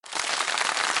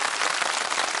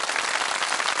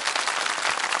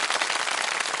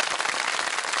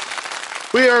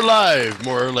We are live,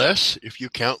 more or less, if you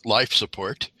count life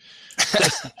support.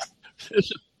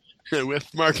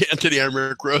 With Mark Anthony, I'm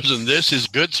Rick Rosen. This is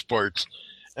Good Sports.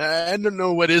 I don't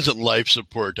know what isn't life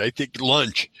support. I think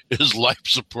lunch is life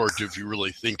support if you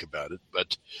really think about it.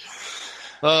 But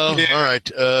all right,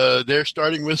 they're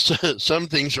starting with some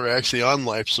things are actually on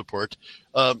life support.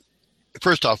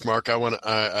 First off, Mark, I want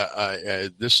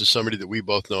to. This is somebody that we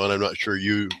both know, and I'm not sure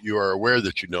you are aware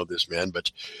that you know this man,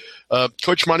 but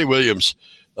Coach Monty Williams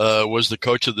was the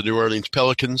coach of the New Orleans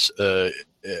Pelicans, the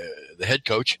head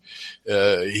coach.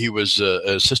 He was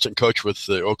assistant coach with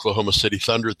the Oklahoma City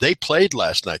Thunder. They played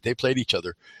last night. They played each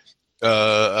other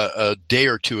a day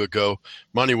or two ago.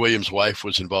 Monty Williams' wife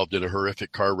was involved in a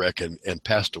horrific car wreck and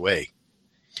passed away.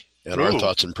 And our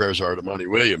thoughts and prayers are to Monty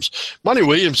Williams. Monty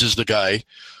Williams is the guy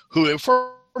who, a former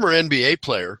NBA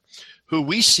player, who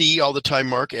we see all the time,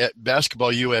 Mark, at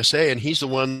Basketball USA, and he's the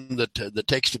one that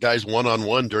takes the guys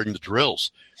one-on-one during the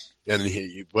drills. And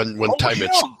one time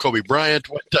it's Kobe Bryant,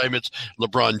 one time it's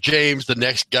LeBron James, the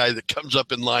next guy that comes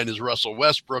up in line is Russell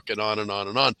Westbrook, and on and on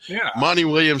and on. Yeah. Monty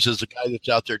Williams is the guy that's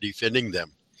out there defending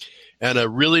them. And a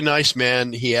really nice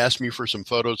man. He asked me for some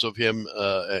photos of him,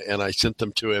 and I sent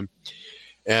them to him.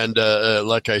 And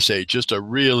like I say, just a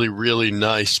really, really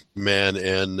nice man,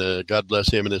 and God bless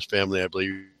him and his family. I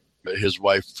believe his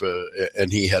wife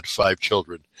and he had 5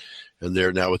 children, and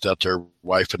they're now without their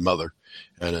wife and mother,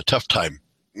 and a tough time.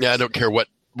 Yeah, I don't care what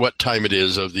time it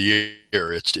is of the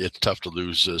year. It's tough to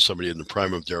lose somebody in the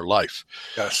prime of their life.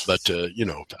 Yes. But,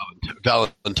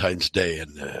 Valentine's Day,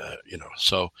 and,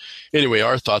 so anyway,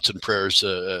 our thoughts and prayers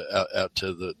out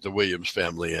to the Williams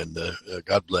family, and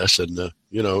God bless. And,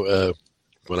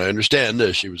 when I understand,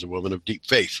 she was a woman of deep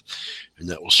faith, and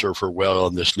that will serve her well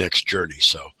on this next journey.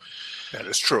 So that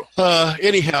is true.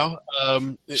 Anyhow,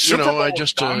 I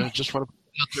just want to put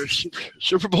out there,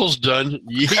 Super Bowl's done.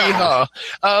 Yeah.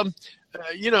 And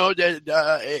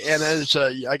as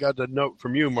I got a note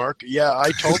from you, Mark. Yeah,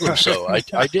 I told him so.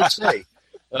 I did say,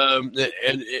 and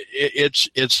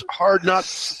it's hard not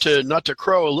to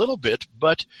crow a little bit,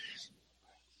 but.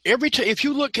 Every time, if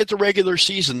you look at the regular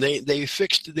season, they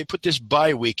put this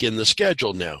bye week in the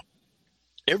schedule now.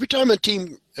 Every time a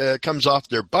team comes off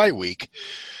their bye week,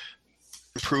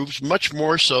 improves much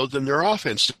more so than their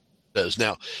offense does.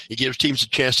 Now, it gives teams a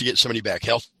chance to get somebody back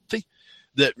healthy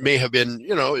that may have been,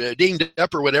 dinged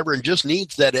up or whatever, and just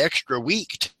needs that extra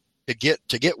week to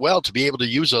get well, to be able to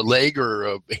use a leg or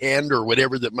a hand or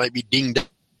whatever that might be dinged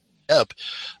up.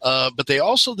 But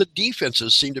the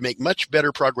defenses seem to make much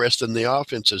better progress than the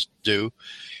offenses do.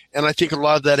 And I think a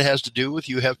lot of that has to do with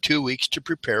you have 2 weeks to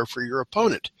prepare for your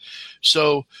opponent.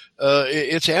 So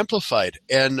it's amplified.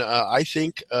 And I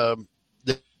think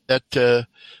that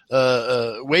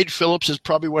Wade Phillips is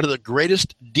probably one of the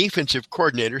greatest defensive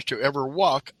coordinators to ever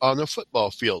walk on the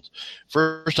football field.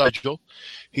 First,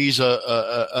 he's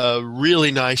a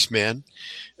really nice man.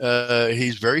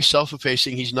 He's very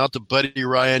self-effacing. He's not the Buddy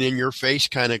Ryan in-your-face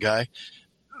kind of guy.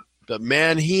 But,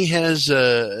 man, he has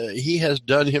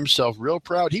done himself real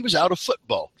proud. He was out of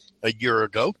football a year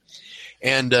ago.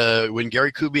 And when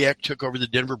Gary Kubiak took over the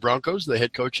Denver Broncos, the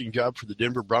head coaching job for the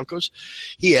Denver Broncos,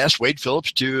 he asked Wade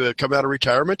Phillips to come out of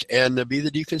retirement and be the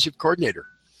defensive coordinator.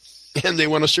 And they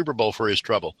won a Super Bowl for his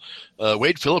trouble.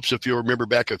 Wade Phillips, if you remember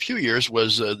back a few years,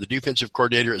 was the defensive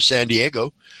coordinator at San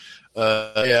Diego.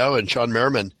 And Sean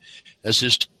Merriman as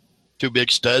his 2 big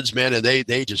studs, man, and they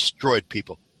destroyed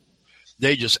people.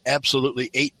 They just absolutely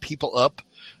ate people up,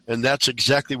 and that's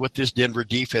exactly what this Denver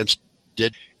defense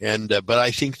did. And but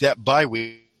I think that bye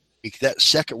week, that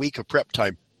second week of prep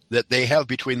time that they have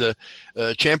between the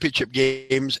championship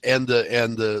games and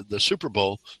the Super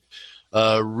Bowl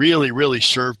really, really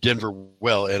served Denver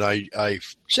well. And I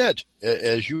said,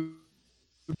 they're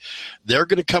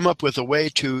going to come up with a way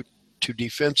to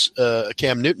defense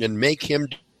Cam Newton and make him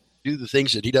do the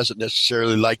things that he doesn't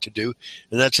necessarily like to do,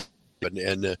 and that's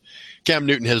and Cam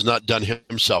Newton has not done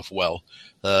himself well.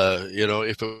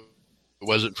 If it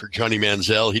wasn't for Johnny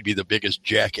Manziel, he'd be the biggest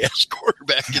jackass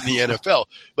quarterback in the NFL.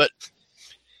 But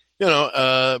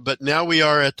but now we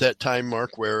are at that time,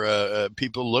 Mark, where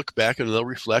people look back and they'll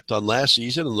reflect on last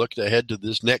season and look ahead to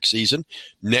this next season.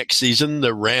 Next season,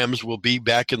 the Rams will be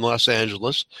back in Los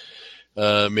Angeles.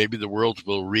 Maybe the world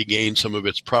will regain some of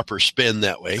its proper spin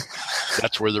that way.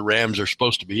 That's where the Rams are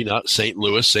supposed to be, not St.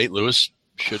 Louis. St. Louis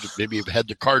should maybe have had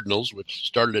the Cardinals, which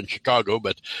started in Chicago.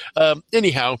 But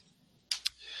anyhow,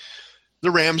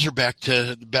 the Rams are back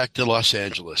to Los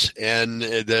Angeles, and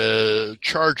the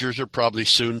Chargers are probably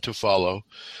soon to follow.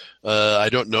 I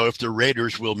don't know if the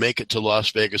Raiders will make it to Las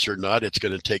Vegas or not. It's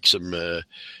going to take some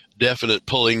definite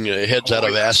pulling heads out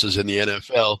of asses in the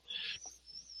NFL.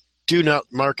 do not,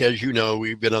 Mark, as you know,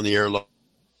 we've been on the air long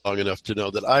enough to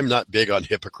know that I'm not big on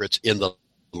hypocrites in the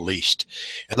least.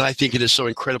 And I think it is so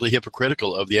incredibly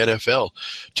hypocritical of the NFL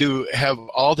to have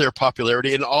all their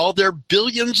popularity and all their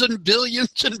billions and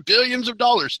billions and billions of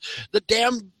dollars. The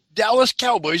damn Dallas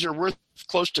Cowboys are worth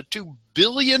close to $2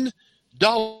 billion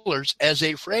as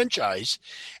a franchise.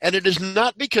 And it is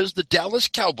not because the Dallas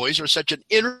Cowboys are such an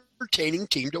entertaining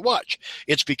team to watch.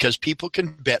 It's because people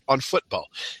can bet on football.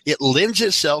 It lends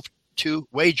itself to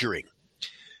wagering.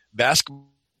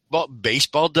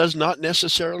 Baseball does not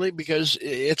necessarily, because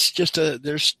it's just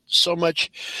there's so much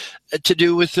to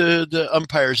do with the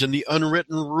umpires and the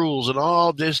unwritten rules and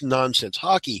all this nonsense.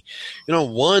 Hockey,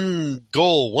 one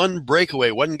goal, one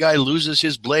breakaway, one guy loses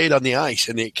his blade on the ice,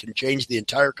 and it can change the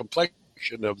entire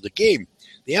complexion of the game,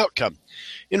 the outcome.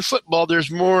 In football,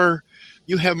 there's more.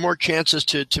 You have more chances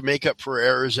to make up for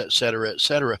errors, et cetera, et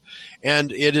cetera.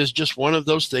 And it is just one of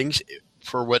those things.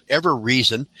 For whatever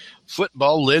reason,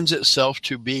 football lends itself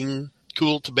to being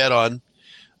cool to bet on,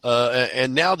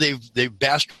 and now they've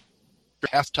bashed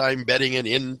halftime betting and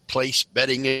in-place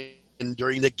betting and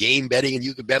during the game betting, and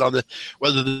you can bet on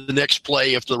whether the next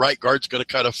play, if the right guard's going to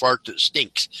cut a fart that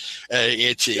stinks.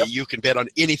 You can bet on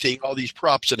anything, all these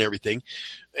props and everything,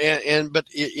 but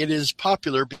it is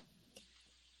popular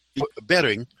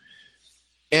betting,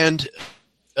 and.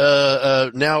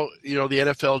 Now, the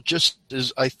NFL just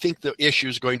is, I think the issue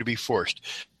is going to be forced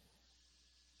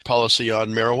policy on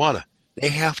marijuana. They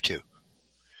have to.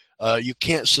 You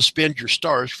can't suspend your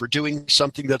stars for doing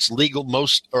something that's legal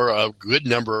or a good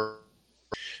number.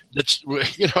 That's,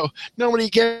 nobody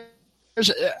cares.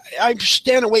 I'm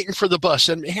standing waiting for the bus,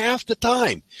 and half the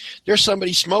time there's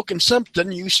somebody smoking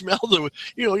something. You smell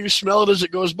you smell it as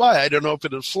it goes by. I don't know if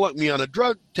it'll flunk me on a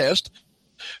drug test,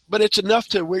 but it's enough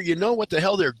to where you know what the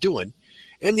hell they're doing.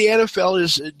 And the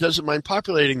NFL doesn't mind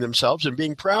populating themselves and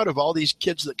being proud of all these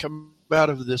kids that come out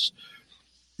of this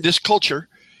culture,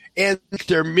 and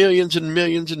they're millions and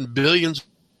millions and billions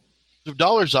of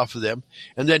dollars off of them,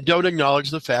 and then don't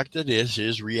acknowledge the fact that it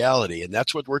is reality. And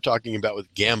that's what we're talking about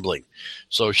with gambling.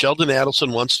 So Sheldon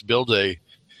Adelson wants to build a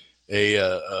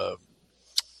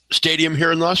stadium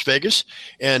here in Las Vegas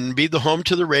and be the home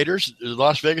to the Raiders.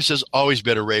 Las Vegas has always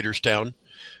been a Raiders town.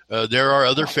 There are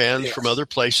other fans from other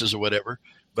places or whatever,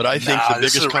 but I think the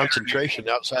biggest concentration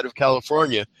outside of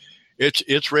California,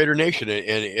 it's Raider Nation,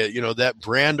 and that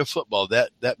brand of football,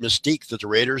 that mystique that the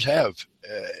Raiders have,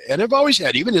 and have always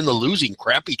had, even in the losing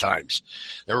crappy times,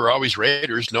 there were always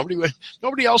Raiders.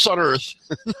 Nobody else on earth,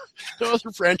 no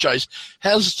other franchise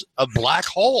has a black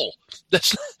hole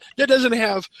that doesn't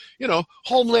have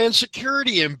Homeland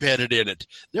Security embedded in it.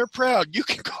 They're proud. You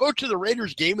can go to the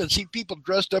Raiders game and see people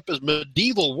dressed up as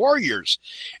medieval warriors,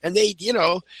 and they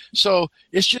so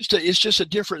it's just a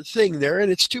different thing there,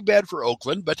 and it's too bad for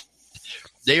Oakland, but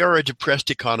they are a depressed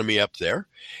economy up there,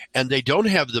 and they don't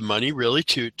have the money really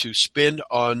to spend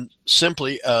on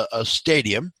simply a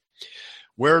stadium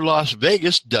where Las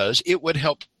Vegas does. It would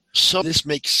help. So this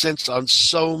makes sense on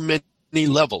so many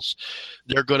levels.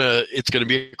 It's going to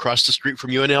be across the street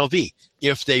from UNLV.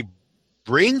 If they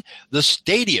bring the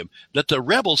stadium that the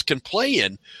Rebels can play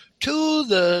in to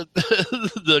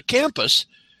the campus,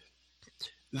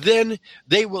 then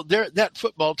that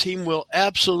football team will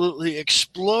absolutely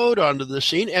explode onto the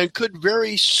scene and could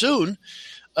very soon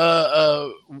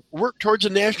work towards a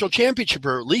national championship,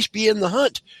 or at least be in the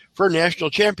hunt for a national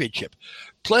championship.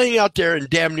 Playing out there in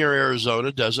damn near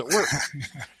Arizona doesn't work.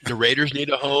 The Raiders need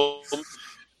a home.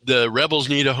 The Rebels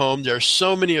need a home. There are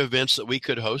so many events that we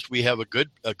could host. We have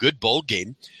a good bowl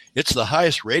game. It's the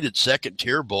highest rated second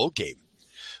tier bowl game,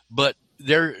 but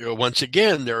they're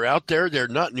out there. They're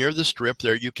not near the strip.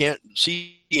 There, you can't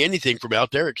see anything from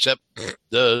out there except it's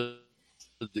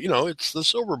the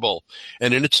Silver Bowl.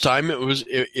 And in its time,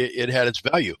 it had its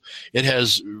value. It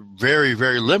has very,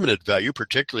 very limited value,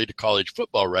 particularly to college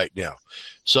football right now.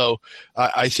 So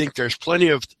I think there's plenty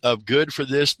of good for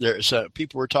this. There's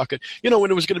people were talking,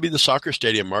 when it was going to be the soccer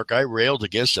stadium, Mark, I railed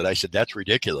against it. I said, that's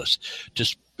ridiculous to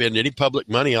spend any public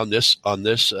money on this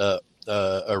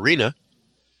arena.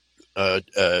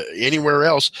 Anywhere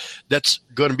else that's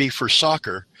going to be for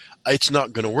soccer, it's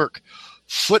not going to work.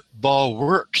 Football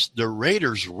works. The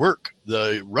Raiders work.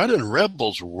 The Runnin'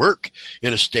 Rebels work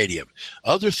in a stadium.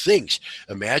 Other things.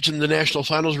 Imagine the National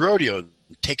Finals Rodeo,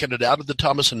 taking it out of the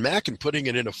Thomas and Mack and putting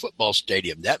it in a football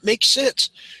stadium. That makes sense.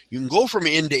 You can go from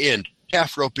end to end.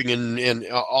 calf roping and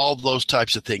all those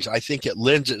types of things. I think it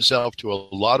lends itself to a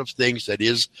lot of things that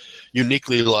is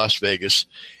uniquely Las Vegas.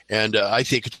 And I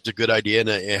think it's a good idea.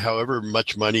 And however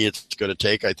much money it's going to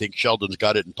take, I think Sheldon's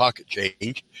got it in pocket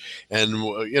change. And,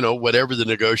 whatever the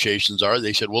negotiations are,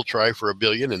 they said, we'll try for $1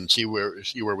 billion and see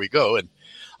where we go. And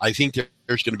I think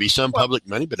there's going to be some public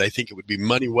money, but I think it would be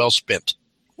money well spent.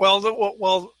 Well, that's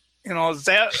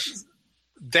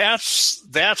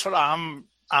what I'm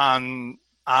on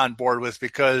board with,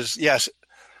 because yes,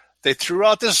 they threw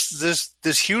out this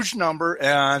huge number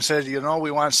and said,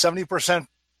 we want 70%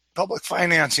 public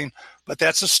financing, but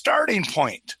that's a starting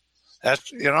point.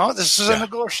 That's this is a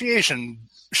negotiation.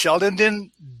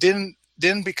 Sheldon didn't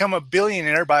become a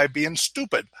billionaire by being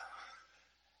stupid.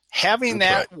 Having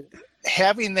that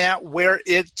where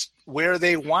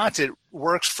they want it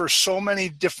works for so many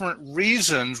different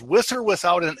reasons, with or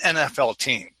without an NFL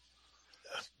team.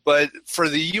 But for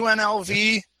the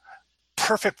UNLV,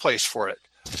 perfect place for it.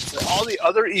 For all the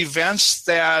other events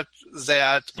that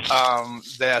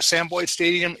Sam Boyd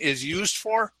Stadium is used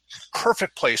for,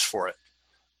 perfect place for it.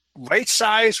 Right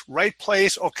size, right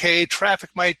place. Okay,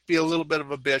 traffic might be a little bit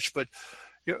of a bitch, but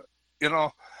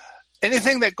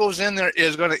anything that goes in there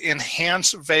is going to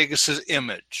enhance Vegas's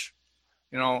image.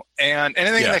 And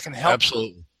anything that can help.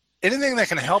 Absolutely. Anything that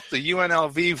can help the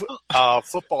UNLV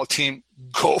football team,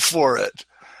 go for it.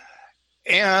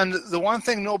 And the one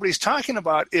thing nobody's talking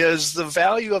about is the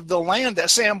value of the land that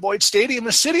Sam Boyd Stadium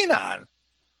is sitting on,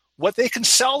 what they can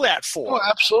sell that for. Oh,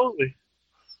 absolutely.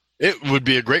 It would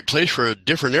be a great place for a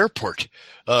different airport,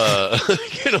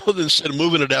 instead of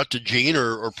moving it out to Gene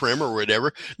or Prim or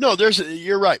whatever. No,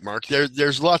 you're right, Mark.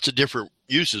 There's lots of different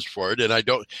uses for it. And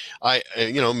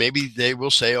maybe they will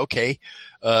say, okay,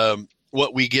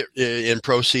 what we get in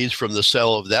proceeds from the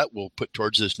sale of that we'll put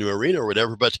towards this new arena or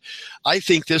whatever. But I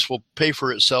think this will pay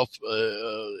for itself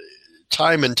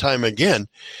time and time again.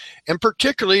 And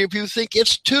particularly if you think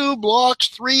it's 2 blocks,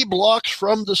 3 blocks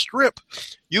from the Strip,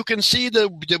 you can see the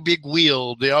big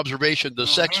wheel, the observation, the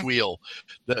sex wheel.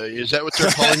 Is that what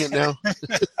they're calling it now?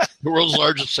 The world's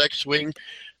largest sex swing.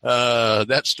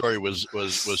 That story was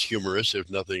humorous, if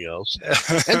nothing else.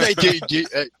 And they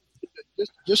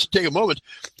just to take a moment,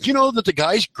 you know that the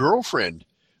guy's girlfriend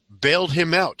bailed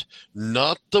him out,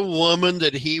 not the woman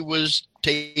that he was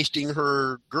tasting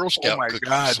her Girl Scout cookies.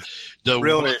 God.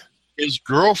 Really? His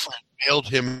girlfriend bailed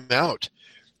him out.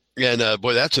 And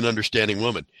boy, that's an understanding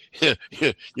woman.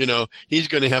 He's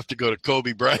going to have to go to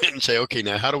Kobe Bryant and say, okay,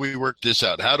 now how do we work this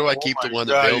out? How do I keep the one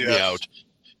that bailed me out?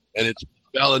 And it's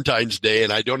Valentine's Day,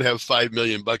 and I don't have $5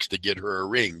 million to get her a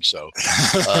ring. So,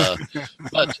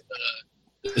 but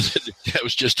that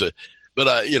was just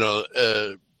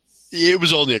it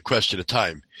was only a question of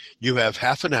time. You have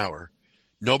half an hour.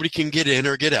 Nobody can get in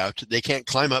or get out. They can't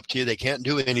climb up to you. They can't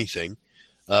do anything.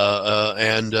 Whether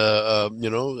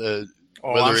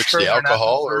it's the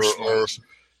alcohol or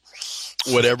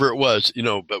whatever it was,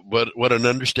 but what an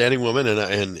understanding woman,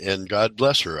 and God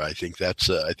bless her. I think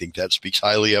that speaks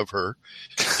highly of her.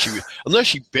 Unless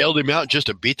she bailed him out just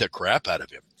to beat the crap out of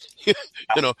him.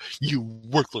 You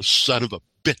worthless son of a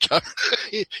bitch.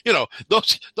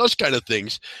 Those kind of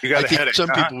things. I think some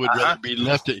people would rather be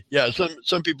left.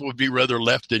 Some people would be rather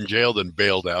left in jail than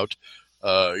bailed out.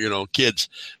 Kids,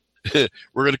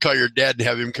 we're going to call your dad and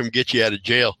have him come get you out of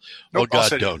jail. Nope, oh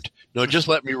God, don't. No, just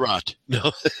let me rot.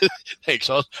 No, thanks.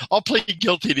 I'll plead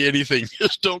guilty to anything.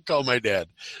 Just don't call my dad.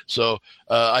 So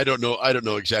I don't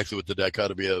know exactly what the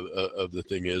dichotomy of the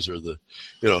thing is, or the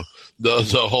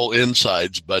whole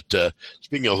insides. But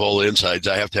speaking of whole insides,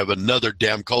 I have to have another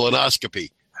damn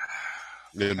colonoscopy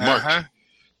in March.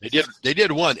 They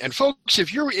did one. And folks,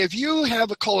 if you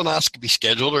have a colonoscopy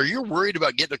scheduled, or you're worried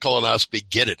about getting a colonoscopy,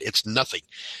 get it. It's nothing.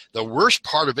 The worst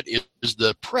part of it is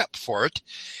the prep for it,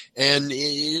 and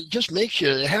it just makes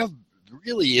you have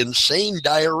really insane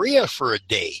diarrhea for a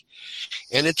day.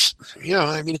 And it's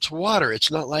it's water. It's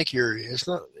not like it's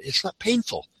not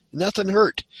painful. Nothing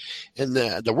hurt. And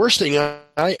the worst thing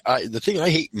the thing I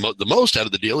hate the most out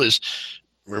of the deal is,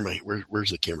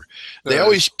 where's the camera? They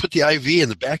always put the IV in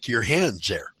the back of your hands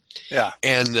there. Yeah.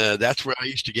 And that's where I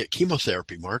used to get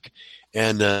chemotherapy, Mark.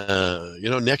 And, in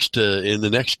the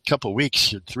next couple of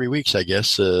weeks, 3 weeks, I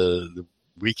guess, the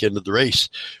weekend of the race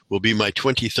will be my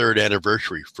 23rd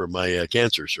anniversary for my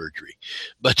cancer surgery.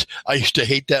 But I used to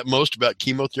hate that most about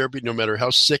chemotherapy, no matter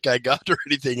how sick I got or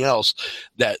anything else.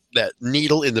 That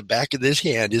needle in the back of this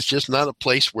hand is just not a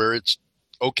place where it's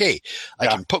okay. I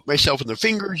can poke myself in the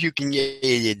fingers.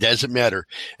 It doesn't matter.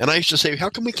 And I used to say, how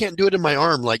come we can't do it in my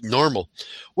arm like normal?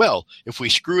 Well, if we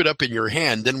screw it up in your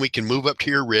hand, then we can move up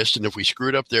to your wrist. And if we screw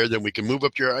it up there, then we can move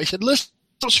up to your, I said, listen,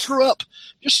 don't screw up.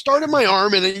 Just start in my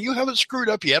arm, and then you haven't screwed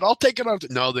up yet. I'll take it off.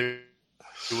 No, they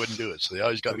wouldn't do it. So they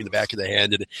always got me in the back of the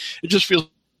hand, and it just feels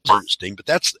interesting. But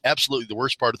that's absolutely the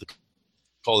worst part of the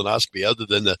colonoscopy, other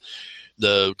than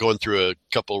the going through a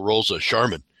couple of rolls of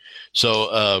Charmin.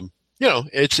 So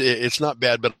it's not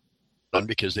bad, but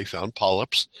because they found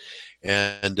polyps,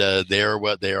 and they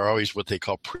are always what they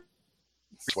call.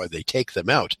 That's why they take them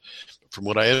out. From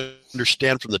what I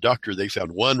understand from the doctor, they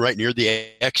found one right near the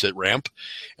exit ramp,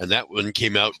 and that one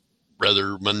came out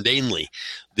rather mundanely.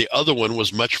 The other one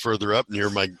was much further up near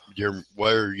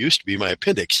where used to be my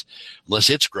appendix, unless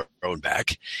it's grown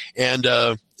back, and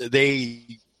they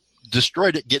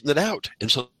destroyed it getting it out,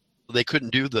 and so they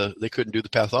couldn't do the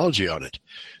pathology on it.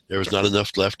 There was not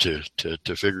enough left to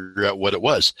figure out what it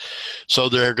was. So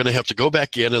they're going to have to go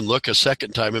back in and look a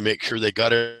second time and make sure they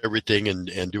got everything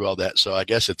and do all that. So I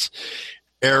guess it's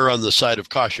err on the side of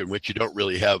caution, which you don't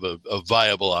really have a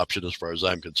viable option as far as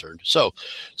I'm concerned. So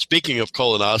speaking of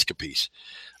colonoscopies,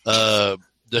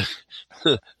 the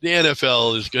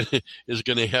NFL is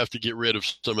going to have to get rid of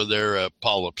some of their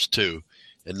polyps too,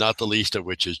 and not the least of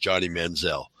which is Johnny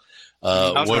Manziel.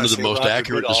 One of the most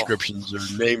accurate descriptions or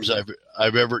names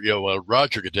I've ever,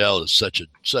 Roger Goodell is such an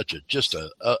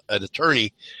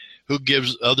attorney who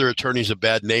gives other attorneys a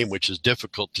bad name, which is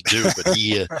difficult to do, but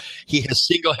he has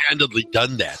single-handedly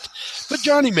done that. But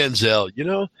Johnny Manziel,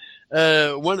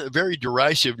 one very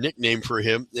derisive nickname for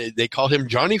him, they call him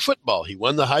Johnny Football. He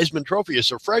won the Heisman Trophy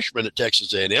as a freshman at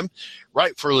Texas A&M,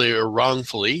 rightfully or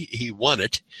wrongfully, he won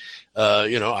it.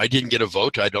 I didn't get a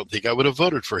vote. I don't think I would have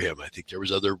voted for him. I think there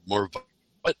was more,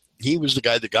 but he was the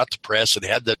guy that got the press and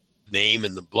had the name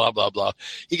and the blah, blah, blah.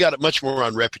 He got it much more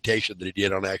on reputation than he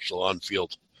did on actual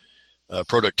on-field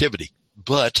productivity.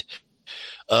 But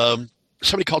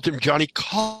somebody called him Johnny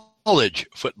College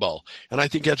Football, and I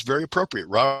think that's very appropriate.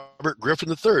 Robert Griffin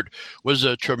III was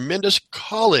a tremendous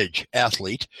college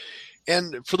athlete,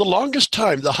 and for the longest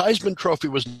time, the Heisman Trophy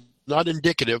was not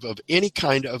indicative of any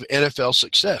kind of NFL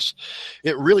success.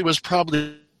 It really was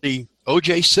probably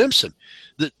O.J. Simpson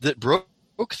that broke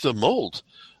the mold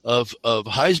of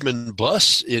Heisman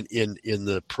busts in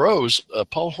the pros.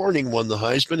 Paul Hornung won the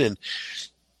Heisman, and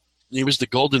he was the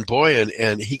golden boy,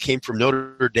 and he came from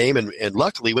Notre Dame, and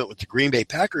luckily went with the Green Bay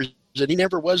Packers, and he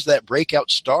never was that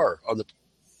breakout star on the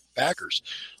Packers.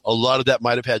 A lot of that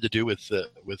might have had to do with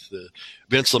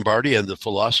Vince Lombardi and the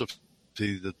philosophy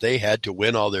that they had to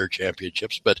win all their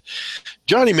championships. But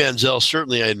Johnny Manziel,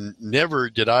 certainly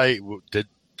did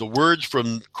the words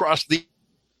from across the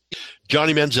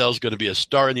Johnny Manziel is going to be a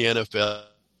star in the NFL,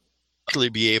 actually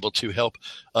be able to help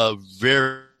a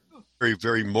very, very,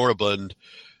 very moribund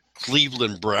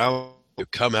Cleveland Brown to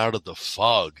come out of the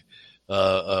fog.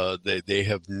 They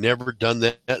have never done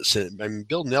that since. I mean,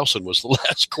 Bill Nelson was the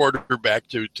last quarterback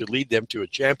to lead them to a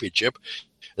championship,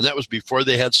 and that was before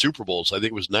they had Super Bowls. I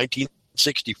think it was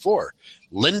 1964.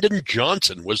 Lyndon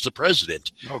Johnson was the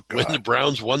president when the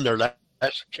Browns won their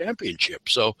last championship.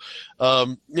 So,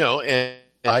 and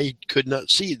I could not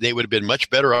see they would have been much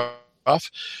better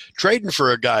off trading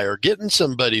for a guy or getting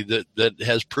somebody that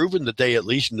has proven that they at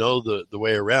least know the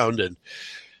way around. And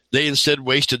they instead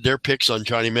wasted their picks on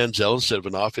Johnny Manziel instead of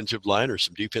an offensive line or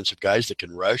some defensive guys that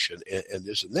can rush and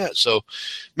this and that. So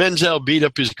Manziel beat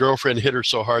up his girlfriend, hit her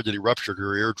so hard that he ruptured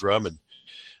her eardrum, and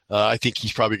I think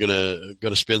he's probably going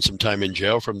to spend some time in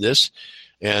jail from this,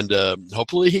 and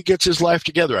hopefully he gets his life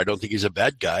together. I don't think he's a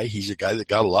bad guy. He's a guy that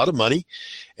got a lot of money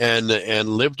and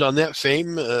lived on that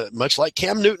fame, much like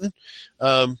Cam Newton.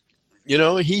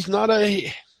 He's not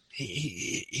I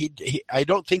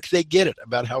don't think they get it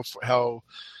about how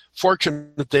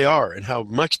fortunate they are and how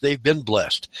much they've been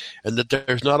blessed, and that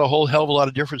there's not a whole hell of a lot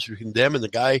of difference between them and the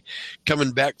guy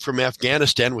coming back from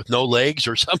Afghanistan with no legs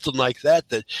or something like that.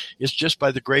 That it's just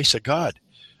by the grace of God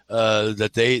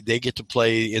that they get to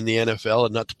play in the NFL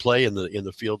and not to play in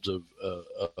the fields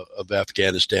of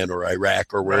Afghanistan or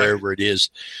Iraq or wherever it is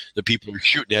that people are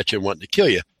shooting at you and wanting to kill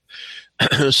you.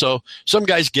 So some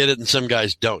guys get it and some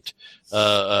guys don't.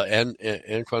 And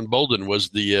Anquan Boldin was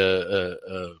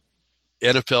the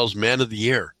NFL's Man of the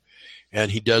Year, and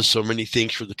he does so many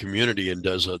things for the community and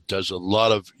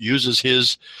uses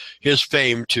his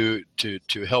fame to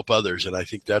help others, and I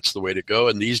think that's the way to go.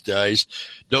 And these guys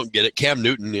don't get it. Cam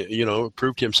Newton,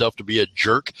 proved himself to be a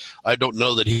jerk. I don't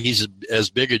know that he's as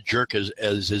big a jerk as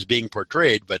is being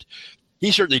portrayed, but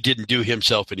he certainly didn't do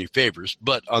himself any favors.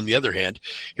 But on the other hand,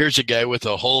 here's a guy with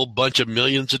a whole bunch of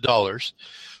millions of dollars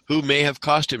who may have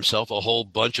cost himself a whole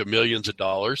bunch of millions of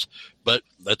dollars, but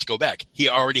let's go back. He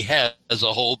already has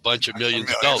a whole bunch of millions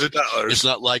of dollars. It's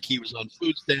not like he was on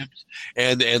food stamps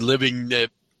and living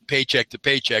paycheck to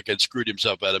paycheck and screwed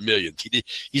himself out of millions.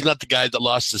 He's not the guy that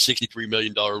lost the $63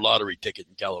 million lottery ticket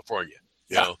in California.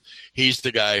 You know, he's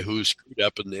the guy who screwed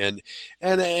up, and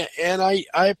I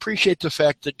appreciate the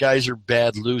fact that guys are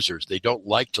bad losers. They don't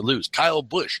like to lose. Kyle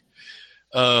Busch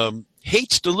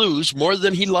hates to lose more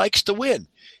than he likes to win.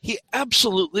 He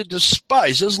absolutely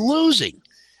despises losing.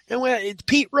 And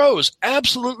Pete Rose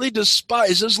absolutely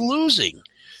despises losing.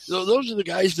 So those are the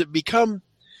guys that become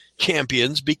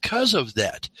champions because of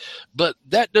that. But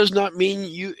that does not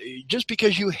mean just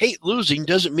because you hate losing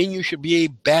doesn't mean you should be a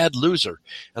bad loser.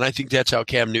 And I think that's how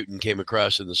Cam Newton came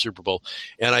across in the Super Bowl.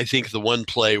 And I think the one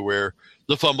play where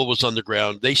the fumble was on the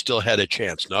ground, they still had a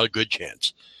chance, not a good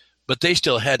chance, but they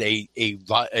still had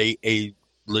a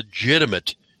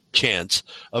legitimate chance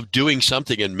of doing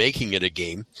something and making it a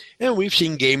game. And we've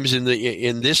seen games in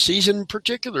this season in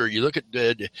particular. You look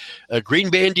at Green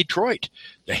Bay and Detroit,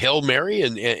 the Hail Mary,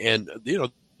 and you know,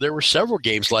 there were several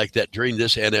games like that during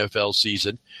this NFL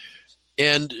season.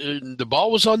 And the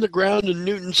ball was on the ground, and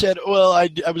Newton said, well, I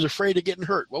was afraid of getting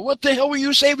hurt. Well, what the hell were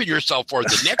you saving yourself for?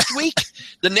 The next week?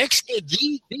 The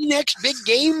next big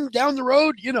game down the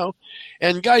road? You know,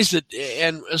 and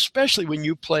and especially when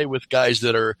you play with guys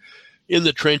that are in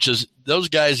the trenches, those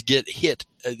guys get hit.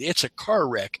 It's a car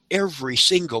wreck every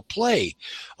single play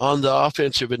on the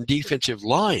offensive and defensive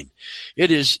line. It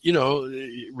is, you know,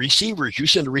 receivers. You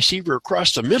send a receiver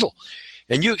across the middle,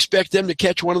 and you expect them to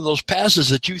catch one of those passes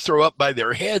that you throw up by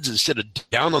their heads instead of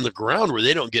down on the ground where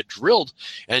they don't get drilled,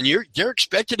 and they're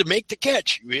expected to make the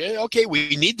catch. Okay,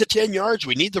 we need the 10 yards.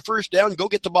 We need the first down. Go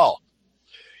get the ball.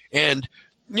 And,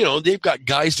 you know, they've got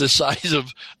guys the size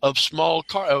of small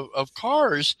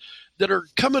cars that are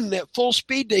coming at full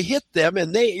speed to hit them,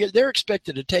 and they're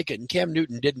expected to take it. And Cam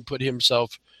Newton didn't put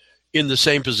himself in the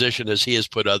same position as he has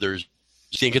put others.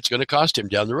 I think it's going to cost him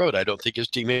down the road. I don't think his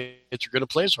teammates are going to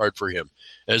play as hard for him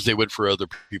as they would for other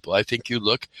people. I think you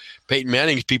look, Peyton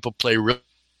Manning's people play real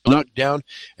knocked down,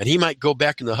 and he might go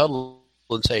back in the huddle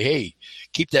and say, hey,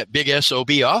 keep that big SOB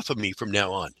off of me from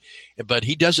now on. But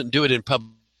he doesn't do it in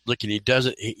public. And he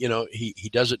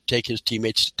doesn't take his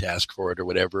teammates to task for it or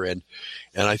whatever. And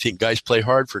I think guys play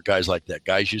hard for guys like that.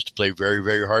 Guys used to play very,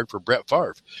 very hard for Brett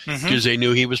Favre because they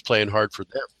knew he was playing hard for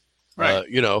them. Right.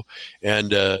 You know,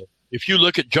 and if you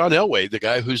look at John Elway, the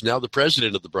guy who's now the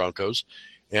president of the Broncos,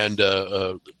 and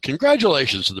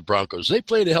congratulations to the Broncos. They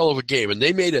played a hell of a game, and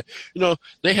they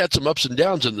they had some ups and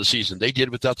downs in the season. They did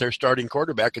without their starting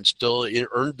quarterback and still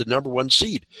earned the number 1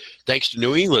 seed thanks to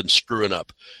New England screwing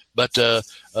up. But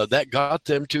that got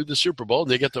them to the Super Bowl,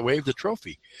 and they get to wave the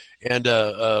trophy. And,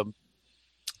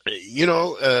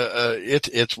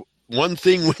 it's one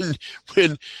thing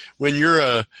when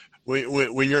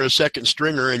you're a second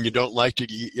stringer and you don't like to,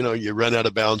 you run out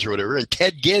of bounds or whatever. And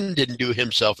Ted Ginn didn't do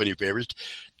himself any favors.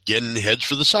 Ginn heads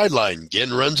for the sideline.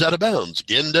 Ginn runs out of bounds.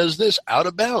 Ginn does this out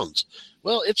of bounds.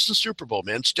 Well, it's the Super Bowl,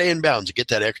 man. Stay in bounds and get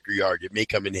that extra yard. It may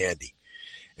come in handy.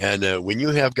 And when you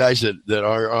have guys that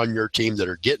are on your team that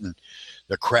are getting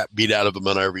the crap beat out of them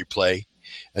on every play,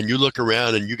 and you look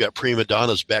around and you got prima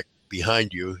donnas back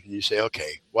behind you, and you say,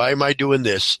 okay, why am I doing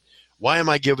this? Why am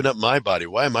I giving up my body?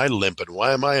 Why am I limping?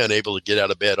 Why am I unable to get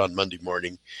out of bed on Monday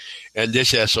morning? And this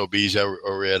SOB's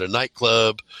or at a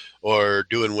nightclub or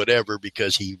doing whatever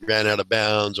because he ran out of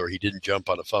bounds or he didn't jump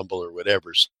on a fumble or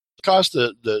whatever. So it cost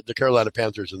the Carolina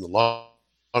Panthers in the long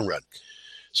run.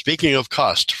 Speaking of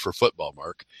cost for football,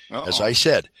 Mark, as I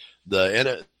said,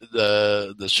 the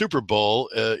Super Bowl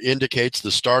indicates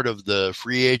the start of the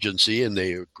free agency, and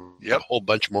a whole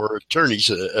bunch more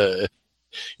attorneys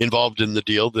involved in the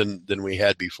deal than we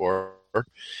had before.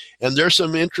 And there's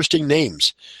some interesting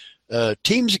names.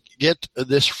 Teams get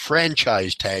this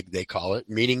franchise tag, they call it,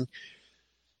 meaning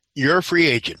you're a free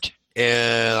agent,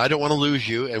 and I don't want to lose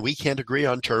you, and we can't agree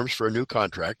on terms for a new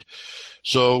contract.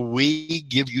 So we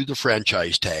give you the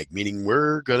franchise tag, meaning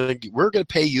we're gonna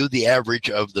pay you the average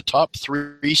of the top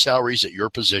 3 salaries at your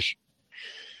position,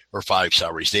 or 5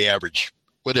 salaries, the average,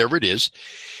 whatever it is,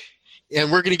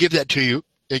 and we're going to give that to you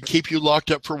and keep you locked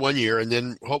up for 1 year, and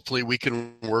then hopefully we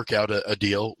can work out a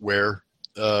deal where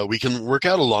we can work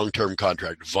out a long-term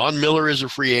contract. Von Miller is a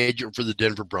free agent for the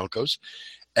Denver Broncos,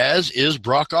 as is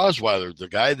Brock Osweiler, the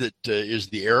guy that is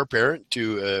the heir apparent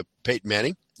to Peyton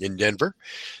Manning in Denver,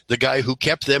 the guy who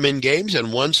kept them in games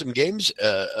and won some games,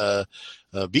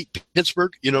 beat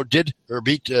Pittsburgh,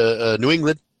 beat New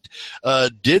England,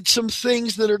 did some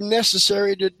things that are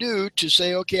necessary to do to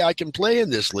say, okay, I can play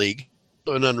in this league,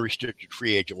 an unrestricted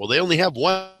free agent. Well, they only have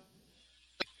one,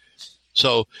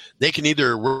 so they can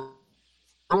either work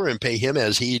and pay him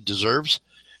as he deserves,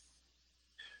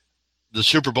 the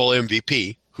Super Bowl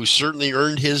MVP, who certainly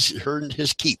earned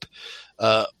his keep,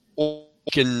 or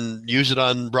can use it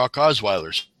on Brock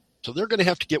Osweiler. So they're going to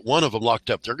have to get one of them locked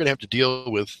up. They're going to have to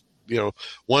deal with,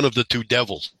 one of the two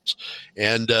devils.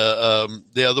 And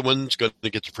the other one's going to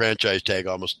get the franchise tag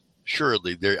almost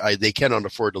assuredly. They cannot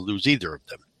afford to lose either of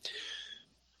them.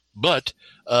 But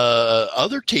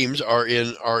other teams are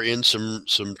in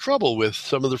some trouble with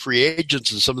some of the free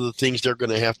agents and some of the things they're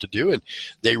going to have to do. And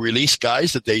they release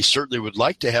guys that they certainly would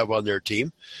like to have on their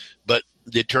team. But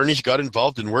the attorneys got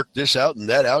involved and worked this out and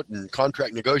that out and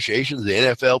contract negotiations, the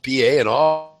NFLPA and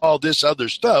all this other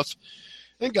stuff.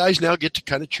 And guys now get to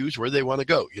kind of choose where they want to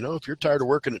go. If you're tired of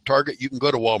working at Target, you can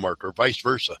go to Walmart or vice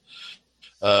versa.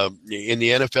 In the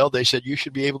NFL, they said you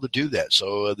should be able to do that.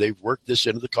 So they've worked this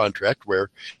into the contract where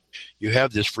you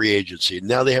have this free agency. And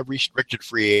now they have restricted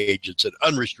free agents and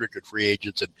unrestricted free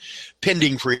agents and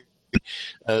pending free,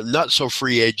 not so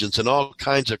free agents and all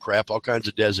kinds of crap, all kinds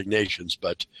of designations.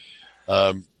 But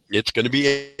it's going to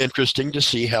be interesting to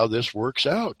see how this works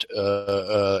out.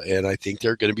 And I think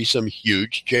there are going to be some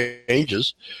huge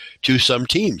changes to some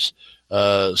teams.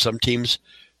 Some teams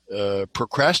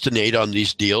procrastinate on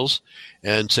these deals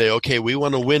and say, okay, we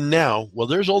want to win now. Well,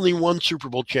 there's only one Super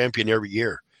Bowl champion every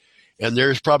year. And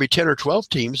there's probably 10 or 12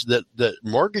 teams that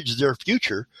mortgage their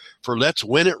future for let's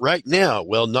win it right now.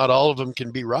 Well, not all of them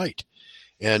can be right.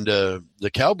 And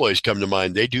the Cowboys come to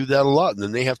mind. They do that a lot, and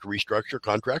then they have to restructure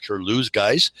contracts or lose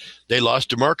guys. They lost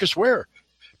DeMarcus Ware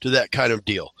to that kind of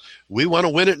deal. We want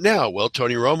to win it now. Well,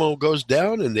 Tony Romo goes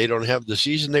down, and they don't have the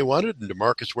season they wanted, and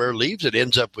DeMarcus Ware leaves. It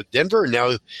ends up with Denver, and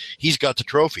now he's got the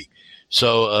trophy.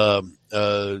 So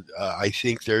I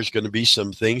think there's going to be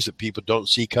some things that people don't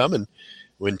see coming.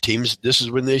 When teams, this is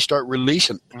when they start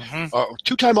releasing.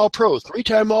 Two-time All-Pro,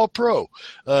 three-time All-Pro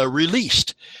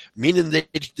released, meaning they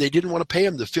didn't want to pay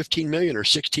him the $15 million or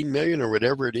 $16 million or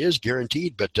whatever it is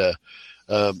guaranteed. But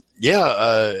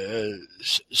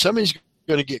somebody's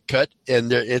going to get cut,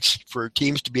 and it's for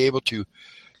teams to be able to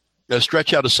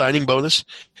stretch out a signing bonus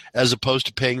as opposed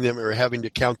to paying them or having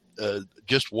to count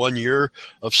just 1 year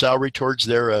of salary towards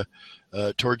their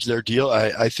deal.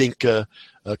 I think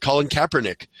Colin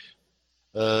Kaepernick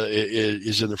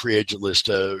is in the free agent list.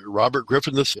 Robert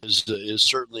Griffin is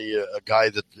certainly a guy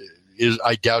that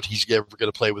I doubt he's ever going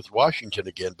to play with Washington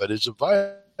again, but is a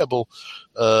viable.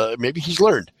 Maybe he's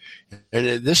learned,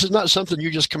 and this is not something you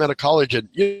just come out of college and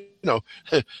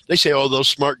they say, oh, those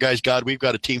smart guys. God, we've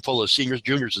got a team full of seniors,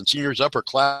 juniors, and seniors,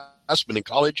 upperclassmen in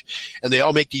college, and they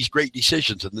all make these great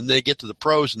decisions, and then they get to the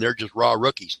pros and they're just raw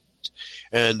rookies.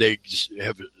 And they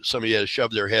have somebody has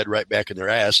shoved their head right back in their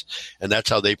ass, and that's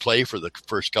how they play for the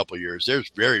first couple of years. There's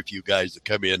very few guys that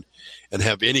come in and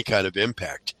have any kind of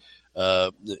impact.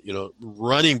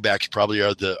 Running backs probably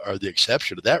are the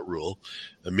exception to that rule,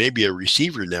 maybe a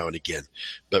receiver now and again,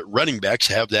 but running backs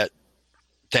have that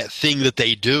thing that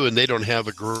they do, and they don't have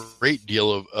a great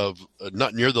deal of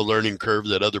not near the learning curve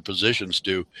that other positions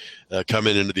do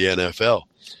coming into the NFL.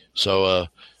 So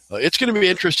it's going to be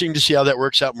interesting to see how that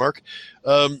works out, Mark.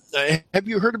 Have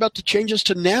you heard about the changes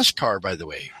to NASCAR, by the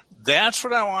way? That's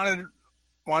what I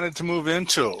wanted to move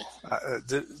into.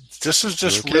 This is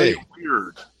just really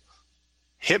weird.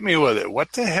 Hit me with it.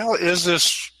 What the hell is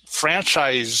this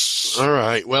franchise? All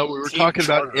right. Well, we were talking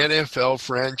about NFL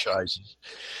franchises.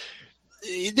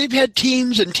 They've had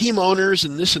teams and team owners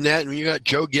and this and that, and you got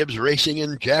Joe Gibbs Racing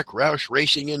and Jack Roush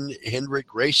Racing and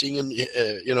Hendrick Racing and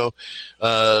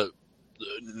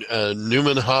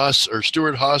Newman Haas or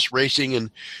Stuart Haas Racing,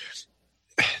 and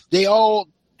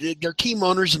they're team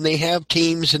owners and they have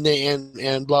teams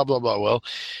and blah blah blah. Well,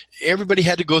 everybody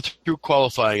had to go through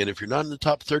qualifying, and if you're not in the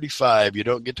top 35, you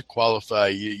don't get to qualify.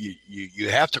 You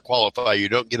have to qualify. You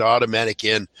don't get automatic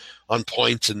in on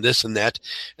points and this and that.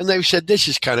 And they've said this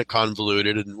is kind of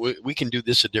convoluted, and we can do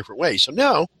this a different way. So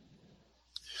now,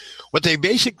 what they've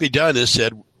basically done is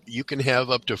said you can have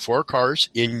up to 4 cars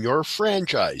in your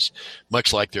franchise,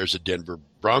 much like there's a Denver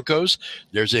Broncos,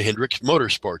 there's a Hendricks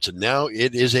Motorsports, and now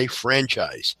it is a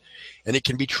franchise, and it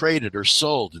can be traded or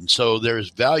sold, and so there's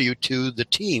value to the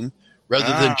team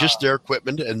rather than just their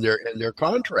equipment and their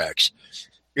contracts.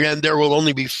 And there will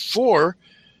only be 4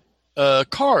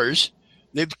 cars.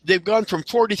 They've gone from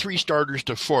 43 starters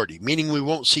to 40, meaning we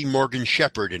won't see Morgan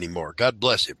Shepherd anymore. God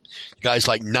bless him. The guy's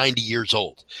like 90 years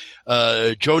old.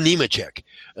 Joe Nemechek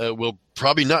will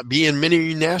probably not be in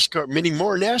many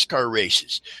more NASCAR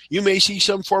races. You may see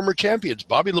some former champions.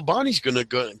 Bobby Labonte's going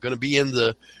to be in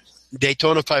the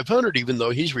Daytona 500, even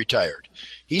though he's retired.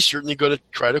 He's certainly going to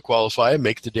try to qualify and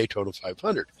make the Daytona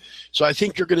 500. So I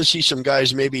think you're going to see some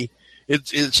guys. Maybe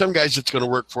it's some guys it's going to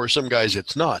work for, some guys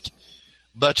it's not.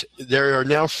 But there are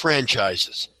now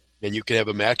franchises, and you can have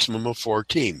a maximum of 4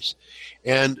 teams.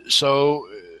 And so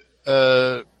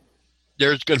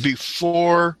there's going to be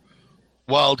 4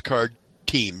 wild card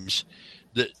teams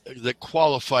that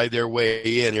qualify their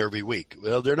way in every week.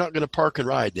 Well, they're not going to park and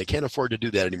ride. They can't afford to do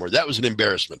that anymore. That was an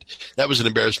embarrassment. That was an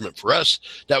embarrassment for us.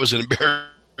 That was an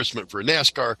embarrassment for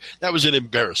NASCAR. That was an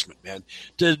embarrassment, man.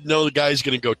 To know the guy's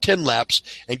going to go 10 laps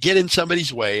and get in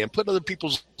somebody's way and put other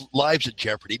people's lives at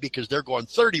jeopardy because they're going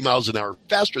 30 miles an hour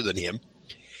faster than him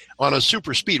on a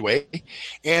super speedway,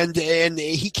 and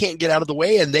he can't get out of the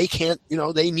way, and they can't,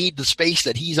 they need the space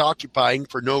that he's occupying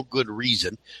for no good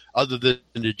reason other than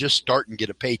to just start and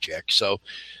get a paycheck. So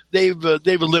they've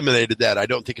eliminated that. I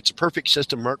don't think it's a perfect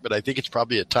system, Mark, but I think it's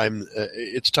probably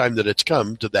it's time that it's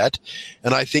come to that.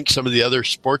 And I think some of the other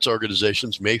sports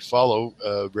organizations may follow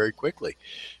very quickly,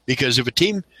 because if a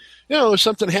team, if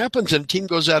something happens and a team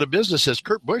goes out of business, as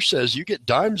Kurt Busch says, you get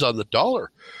dimes on the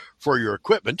dollar for your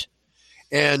equipment.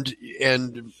 And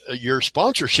your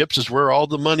sponsorships is where all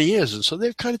the money is. And so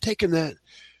they've kind of taken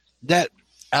that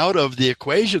out of the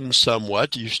equation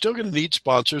somewhat. You're still going to need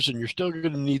sponsors, and you're still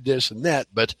going to need this and that.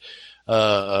 But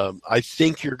I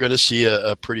think you're going to see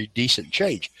a pretty decent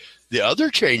change. The other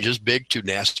changes big to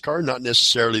NASCAR, not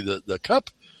necessarily the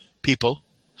Cup people,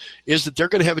 is that they're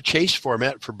going to have a chase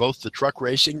format for both the truck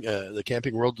racing, the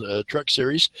Camping World Truck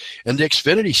Series, and the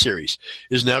Xfinity Series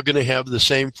is now going to have the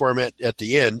same format at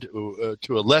the end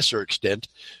to a lesser extent,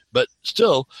 but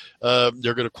still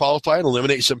they're going to qualify and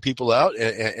eliminate some people out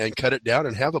and cut it down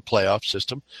and have a playoff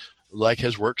system like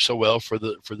has worked so well for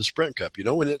the Sprint Cup.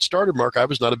 When it started, Mark, I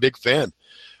was not a big fan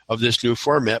of this new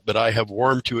format, but I have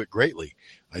warmed to it greatly.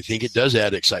 I think it does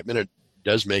add excitement. It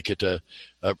does make it a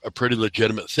pretty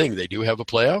legitimate thing. They do have a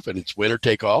playoff, and it's winner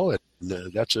take all, and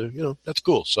that's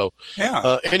cool. So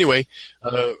anyway,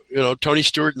 Tony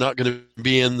Stewart not going to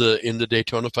be in the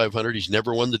Daytona 500. He's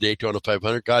never won the Daytona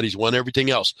 500. God, he's won everything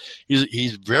else.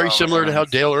 He's very similar to how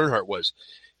Dale Earnhardt was.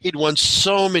 He'd won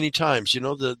so many times.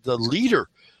 The leader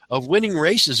of winning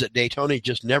races at Daytona, he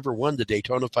just never won the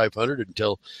Daytona 500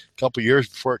 until a couple years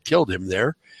before it killed him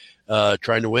there,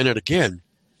 trying to win it again.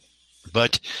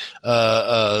 But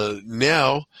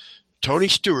now Tony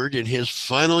Stewart, in his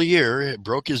final year,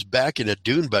 broke his back in a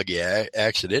dune buggy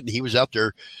accident, and he was out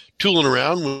there tooling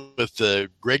around with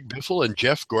Greg Biffle and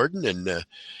Jeff Gordon, and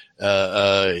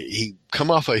he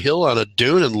come off a hill on a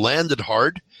dune and landed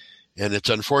hard. And it's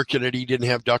unfortunate he didn't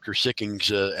have Dr.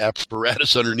 Sicking's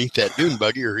apparatus underneath that dune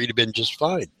buggy, or he'd have been just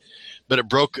fine. But it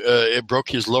broke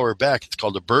his lower back. It's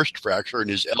called a burst fracture in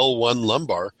his L1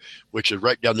 lumbar, which is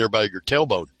right down there by your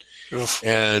tailbone. Oof.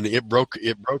 And it broke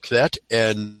that,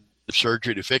 and the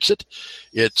surgery to fix it.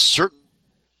 It's certainly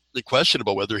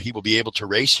questionable whether he will be able to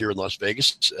race here in Las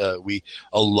Vegas. A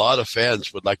lot of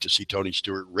fans would like to see Tony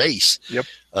Stewart race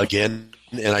again,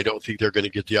 and I don't think they're going to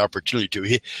get the opportunity to.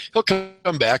 He'll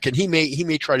come back, and he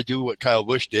may try to do what Kyle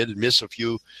Busch did and miss a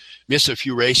few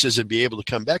races and be able to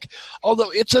come back.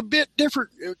 Although it's a bit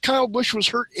different. Kyle Busch was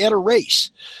hurt at a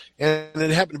race, and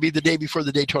it happened to be the day before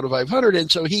the Daytona 500, and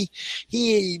so he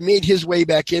made his way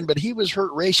back in, but he was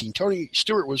hurt racing. Tony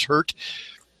Stewart was hurt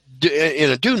in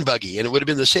a dune buggy, and it would have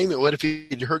been the same. What if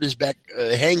he'd hurt his back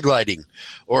hang gliding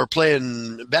or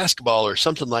playing basketball or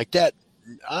something like that?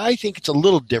 I think it's a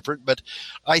little different, but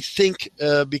I think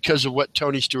because of what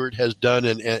Tony Stewart has done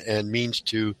and means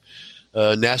to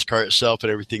NASCAR itself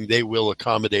and everything, they will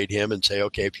accommodate him and say,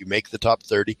 okay, if you make the top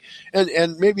 30,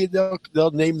 and maybe they'll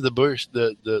name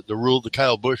the rule the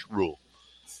Kyle Busch rule.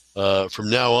 From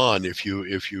now on, if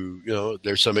you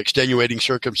there's some extenuating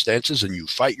circumstances and you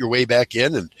fight your way back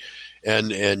in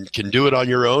and can do it on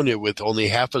your own with only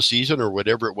half a season or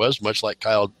whatever it was, much like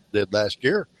Kyle did last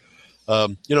year.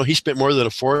 He spent more than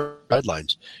a fourth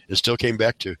guidelines and still came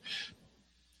back to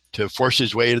force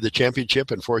his way into the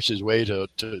championship and force his way to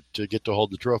get to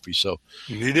hold the trophy. So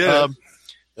he did.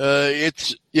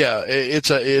 It's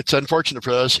unfortunate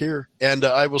for us here. And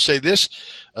I will say this,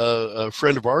 a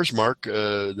friend of ours, Mark,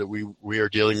 that we are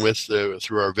dealing with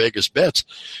through our Vegas bets,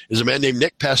 is a man named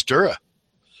Nick Pastura,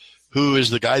 who is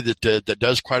the guy that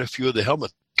does quite a few of the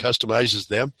helmets, customizes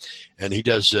them, and he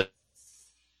does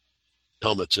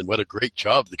helmets, and what a great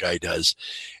job the guy does.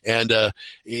 And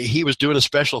he was doing a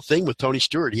special thing with Tony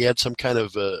Stewart. He had some kind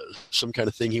of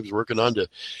thing he was working on to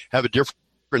have a different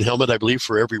helmet, I believe,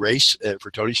 for every race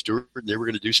for Tony Stewart. And they were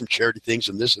going to do some charity things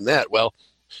and this and that. Well,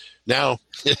 now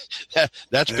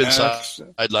that's been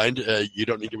sidelined. You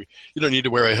don't need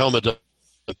to wear a helmet,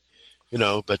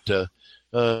 But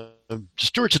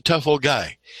Stewart's a tough old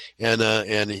guy,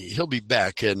 and he'll be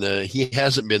back. And he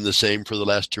hasn't been the same for the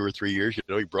last 2 or 3 years.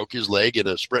 He broke his leg in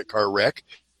a sprint car wreck,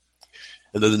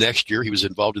 and then the next year he was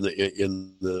involved in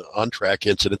the on-track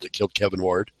incident that killed Kevin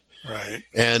Ward. Right.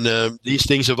 And these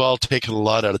things have all taken a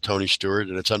lot out of Tony Stewart,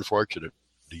 and it's unfortunate.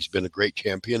 He's been a great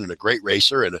champion and a great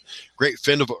racer and a great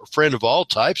friend of all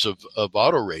types of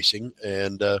auto racing.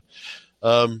 And,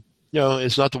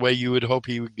 it's not the way you would hope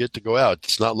he would get to go out.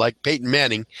 It's not like Peyton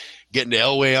Manning getting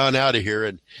Elway on out of here.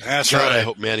 And that's God, right. I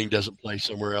hope Manning doesn't play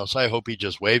somewhere else. I hope he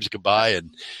just waves goodbye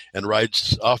and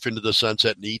rides off into the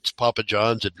sunset and eats Papa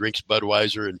John's and drinks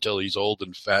Budweiser until he's old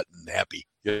and fat and happy.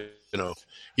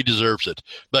 He deserves it.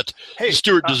 But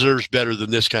Stewart deserves better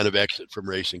than this kind of exit from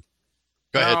racing.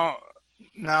 Go ahead.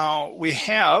 Now we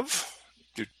have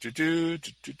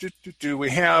we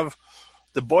have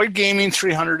the Boyd Gaming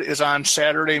 300 is on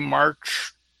Saturday,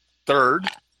 March 3rd,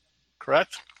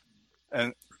 correct?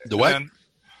 And the what?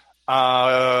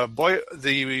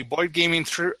 The Boyd Gaming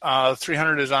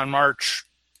 300 is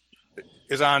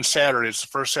on Saturday. It's the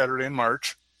first Saturday in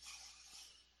March.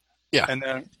 Yeah, and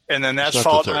then that's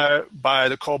followed by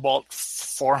the Cobalt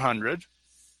 400.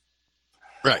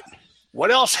 Right. What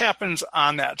else happens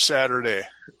on that Saturday?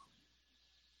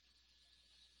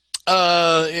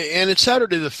 And it's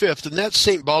Saturday the 5th, and that's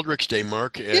St. Baldrick's Day,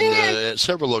 Mark, and at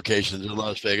several locations in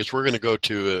Las Vegas. We're going to go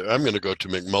to, I'm going to go to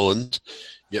McMullen's,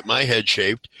 get my head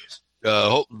shaved.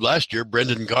 Last year,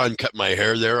 Brendan Gaughan cut my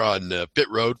hair there on pit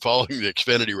road following the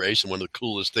Xfinity race, and one of the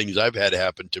coolest things I've had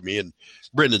happen to me. And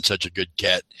Brendan's such a good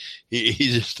cat.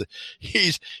 He's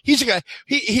a guy.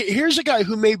 Here's a guy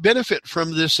who may benefit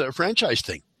from this franchise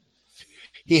thing.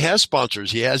 He has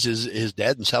sponsors. He has his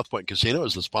dad in South Point Casino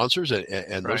as the sponsors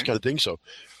and those kind of things. So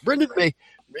Brendan may,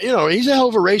 he's a hell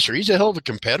of a racer. He's a hell of a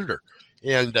competitor,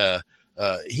 and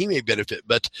he may benefit.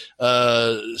 But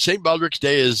St. Baldrick's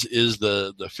Day is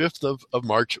the 5th of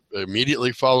March,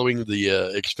 immediately following the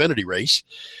Xfinity race,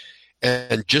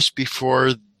 and just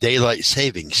before daylight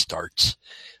savings starts.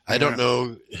 I don't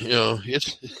know,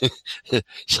 it's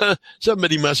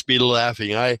somebody must be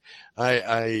laughing. I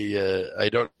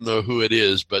don't know who it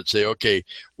is, but say, okay,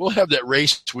 we'll have that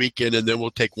race weekend, and then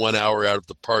we'll take 1 hour out of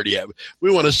the party.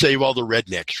 We want to save all the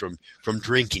rednecks from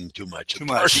drinking too much and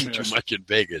partying too much in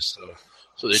Vegas.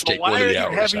 So they take 1 of the hours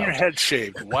out. Why are you having your head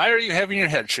shaved? Why are you having your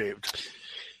head shaved?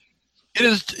 It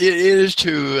is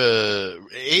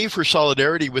to for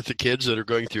solidarity with the kids that are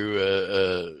going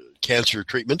through cancer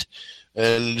treatment.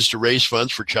 And just to raise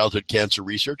funds for childhood cancer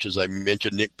research, as I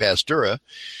mentioned, Nick Pastura,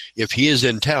 if he is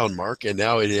in town, Mark, and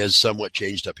now it has somewhat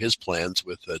changed up his plans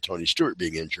with Tony Stewart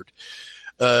being injured.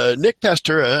 Nick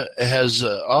Pastura has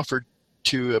offered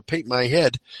to paint my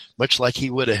head much like he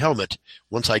would a helmet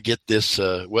once I get this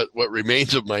what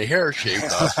remains of my hair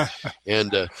shaved off.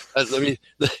 And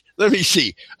let me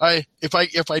see.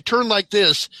 If I turn like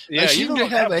this, I seem to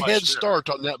have a head start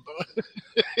on that.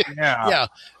 Yeah.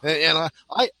 And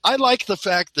I like the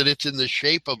fact that it's in the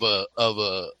shape of a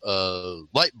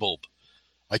light bulb.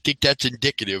 I think that's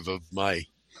indicative of my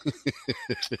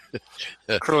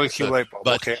curly light bulb.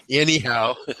 But okay.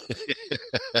 Anyhow,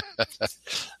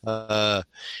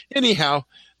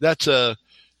 that's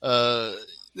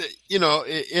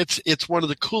it's one of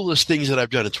the coolest things that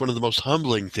I've done. It's one of the most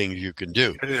humbling things you can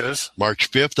do. It is. March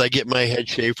 5th, I get my head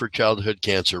shaved for childhood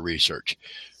cancer research.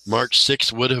 March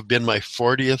 6th would have been my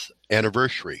 40th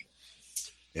anniversary.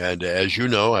 And as you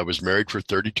know, I was married for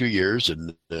 32 years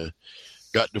and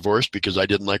got divorced because I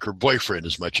didn't like her boyfriend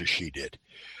as much as she did.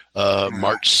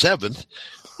 March 7th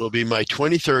will be my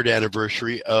 23rd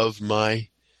anniversary of my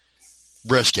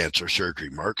breast cancer surgery,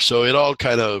 Mark. So it all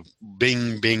kind of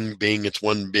bing, bing, bing. It's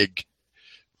one big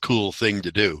cool thing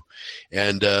to do.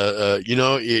 And,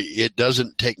 it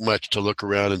doesn't take much to look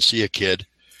around and see a kid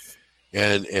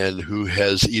and who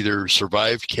has either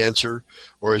survived cancer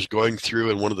or is going through,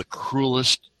 and one of the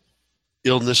cruelest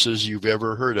illnesses you've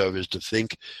ever heard of is to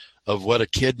think of what a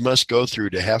kid must go through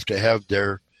to have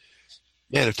their,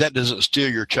 man, if that doesn't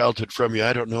steal your childhood from you,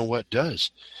 I don't know what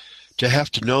does. To have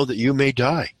to know that you may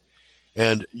die.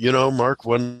 And, Mark,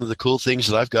 one of the cool things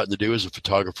that I've gotten to do as a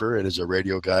photographer and as a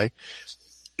radio guy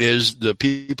is the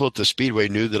people at the Speedway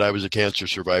knew that I was a cancer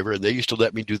survivor, and they used to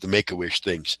let me do the Make-A-Wish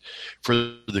things for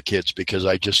the kids because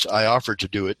I offered to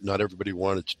do it. Not everybody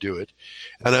wanted to do it.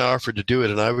 And I offered to do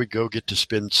it, and I would go get to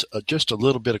spend just a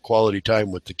little bit of quality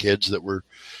time with the kids that were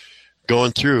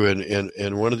going through.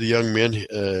 And one of the young men,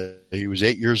 he was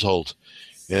 8 years old,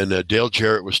 and Dale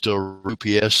Jarrett was still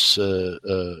UPS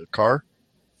car.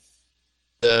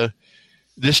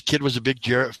 This kid was a big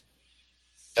Jarrett.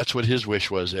 That's what his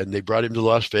wish was. And they brought him to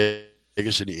Las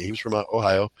Vegas, and he was from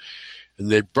Ohio.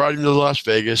 And they brought him to Las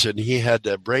Vegas, and he had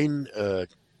brain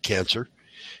cancer,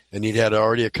 and he'd had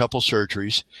already a couple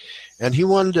surgeries. And he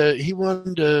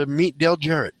wanted to meet Dale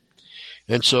Jarrett.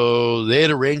 And so they had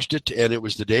arranged it, and it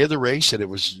was the day of the race, and it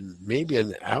was maybe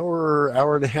an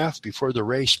hour and a half before the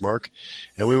race, Mark.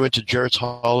 And we went to Jarrett's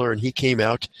Hauler, and he came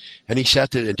out, and he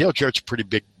sat there. And Dale Jarrett's a pretty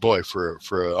big boy for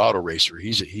an auto racer.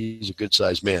 He's a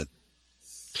good-sized man.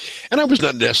 And I was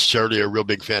not necessarily a real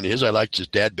big fan of his. I liked his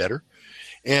dad better.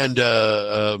 And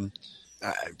I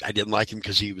didn't like him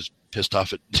because he was pissed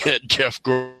off at Jeff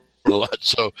Gordon a lot.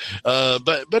 So,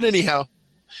 but anyhow,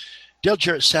 Dale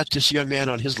Jarrett sat this young man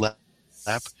on his lap,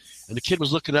 and the kid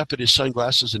was looking up at his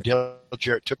sunglasses, and Dale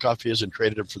Jarrett took off his and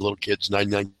traded them for the little kid's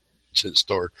 99-cent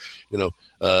store,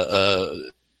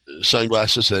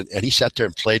 sunglasses, and he sat there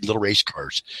and played little race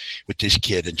cars with this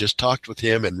kid and just talked with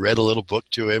him and read a little book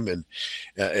to him. And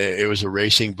it was a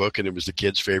racing book, and it was the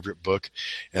kid's favorite book,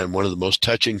 and one of the most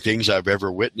touching things I've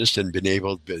ever witnessed and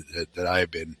that I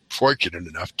have been fortunate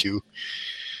enough to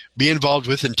be involved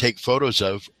with and take photos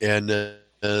of. And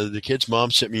the kid's mom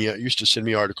used to send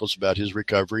me articles about his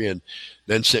recovery, and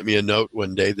then sent me a note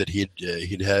one day that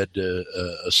he'd had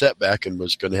a setback and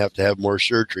was going to have more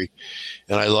surgery.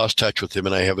 And I lost touch with him,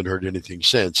 and I haven't heard anything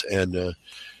since. And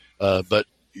but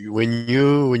when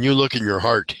you look in your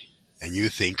heart and you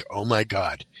think, oh my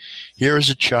God, here is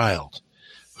a child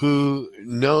who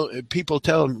people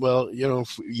tell him, well,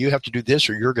 you have to do this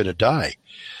or you're going to die.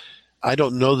 I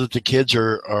don't know that the kids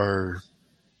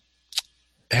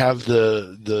have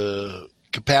the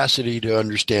capacity to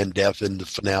understand death and the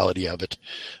finality of it,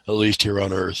 at least here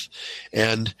on Earth.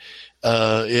 And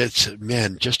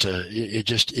it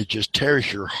just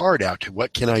tears your heart out.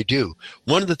 What can I do?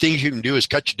 One of the things you can do is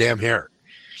cut your damn hair.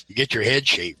 You get your head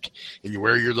shaved, and you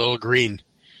wear your little green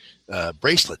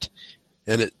bracelet,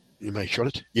 and you might show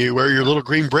it. You wear your little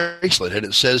green bracelet, and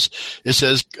it says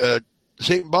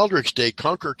St. Baldrick's Day,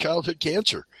 conquer childhood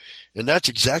cancer. And that's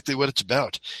exactly what it's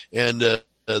about. And the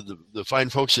fine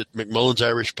folks at McMullen's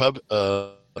Irish Pub,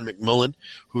 McMullen,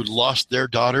 who lost their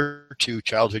daughter to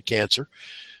childhood cancer,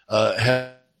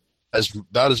 has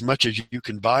about as much as you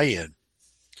can buy in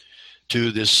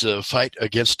to this fight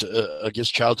against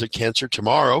childhood cancer.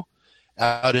 Tomorrow,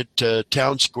 out at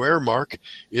Town Square, Mark,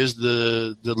 is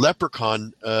the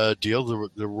Leprechaun deal,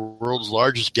 the world's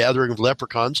largest gathering of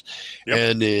leprechauns. Yep.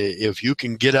 And if you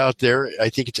can get out there, I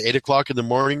think it's 8 o'clock in the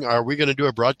morning. Are we going to do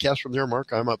a broadcast from there,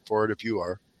 Mark? I'm up for it if you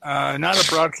are. Not a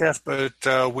broadcast, but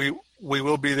we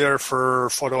will be there for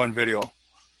photo and video,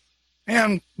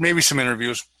 and maybe some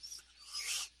interviews.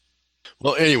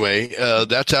 Well, anyway,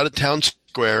 that's out at Town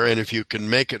Square, and if you can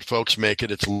make it, folks, make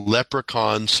it. It's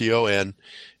Leprechaun, C-O-N,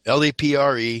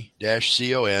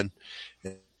 LEPRE-CON,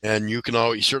 and you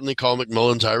can certainly call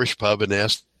McMullen's Irish Pub and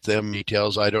ask them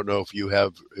details. I don't know if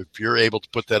you're able to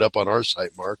put that up on our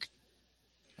site, Mark.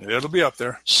 It'll be up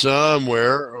there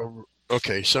somewhere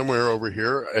over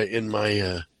here in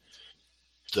my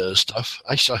the stuff.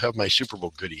 I still have my Super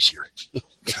Bowl goodies here,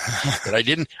 but I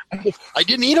didn't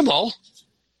eat them all.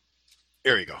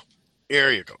 There you go.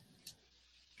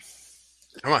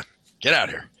 Come on, get out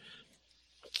here.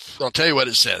 I'll tell you what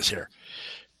it says here.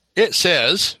 It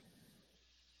says,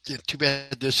 too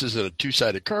bad this isn't a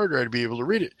two-sided card or I'd be able to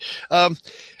read it. A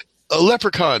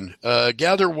leprechaun,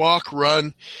 gather, walk,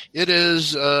 run. It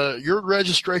is, your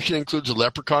registration includes a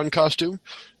leprechaun costume.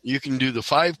 You can do the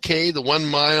 5K, the 1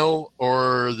 mile,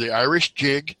 or the Irish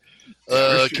jig,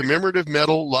 commemorative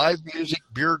medal, live music,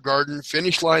 beer garden,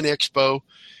 finish line expo.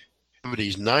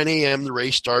 Activities, 9 a.m. the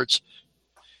race starts,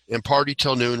 and party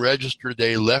till noon. Register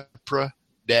today,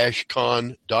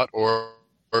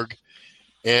 lepra-con.org.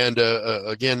 And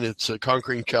again, it's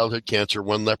conquering childhood cancer,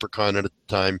 one leprechaun at a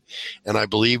time. And I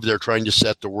believe they're trying to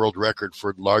set the world record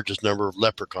for the largest number of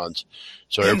leprechauns.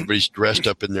 So everybody's dressed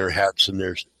up in their hats and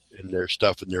their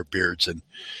stuff and their beards, and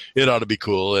it ought to be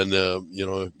cool. And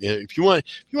if you want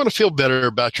to feel better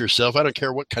about yourself, I don't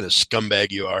care what kind of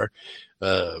scumbag you are.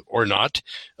 Or not,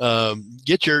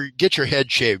 get your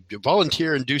head shaved,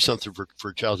 volunteer and do something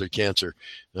for childhood cancer.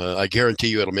 I guarantee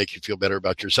you it'll make you feel better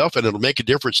about yourself, and it'll make a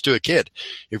difference to a kid.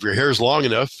 If your hair is long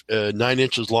enough, 9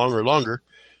 inches long or longer,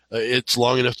 it's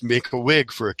long enough to make a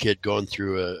wig for a kid going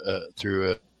through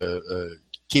a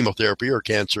chemotherapy or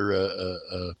cancer.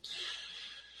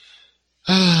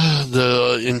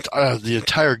 The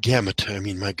entire gamut. I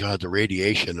mean, my God, the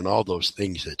radiation and all those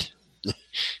things that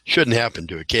shouldn't happen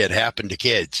to a kid happen to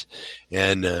kids.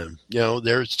 And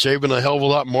they're saving a hell of a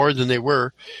lot more than they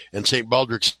were. And St.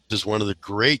 Baldrick's is one of the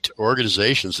great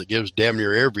organizations that gives damn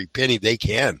near every penny they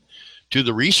can to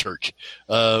the research.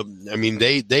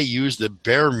 They use the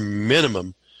bare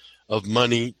minimum of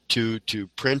money to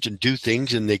print and do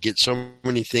things, and they get so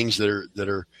many things that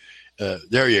are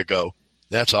there you go.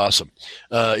 That's awesome.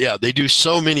 They do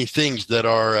so many things that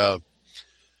are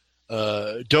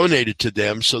donated to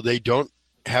them, so they don't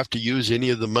have to use any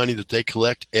of the money that they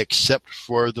collect, except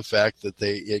for the fact that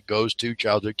it goes to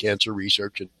childhood cancer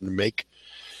research and make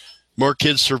more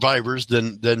kids survivors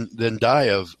than die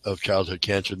of childhood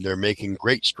cancer. And they're making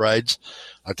great strides.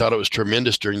 I thought it was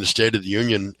tremendous during the State of the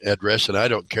Union address, and I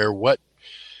don't care what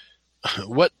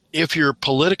if you're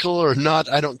political or not,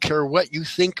 I don't care what you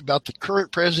think about the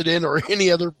current president or any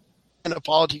other kind of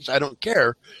politics, I don't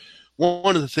care.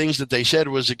 One of the things that they said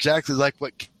was exactly like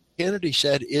what Kennedy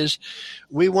said, is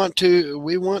we want to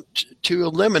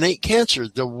eliminate cancer.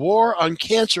 The war on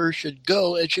cancer should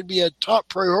go. It should be a top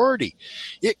priority.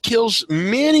 It kills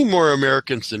many more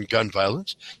Americans than gun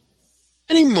violence,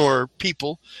 many more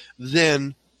people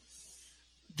than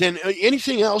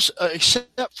anything else,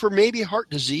 except for maybe heart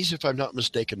disease, if I'm not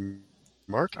mistaken,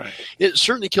 Mark. Right. It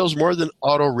certainly kills more than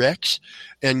auto wrecks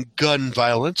and gun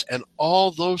violence and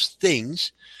all those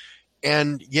things.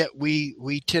 And yet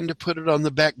we tend to put it on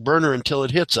the back burner until it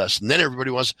hits us. And then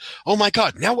everybody wants, oh, my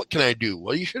God, now what can I do?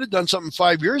 Well, you should have done something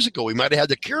 5 years ago. We might have had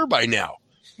the cure by now.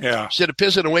 Yeah. Instead of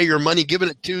pissing away your money, giving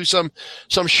it to some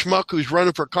schmuck who's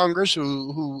running for Congress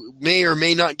who may or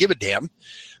may not give a damn.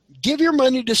 Give your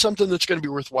money to something that's going to be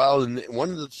worthwhile. And one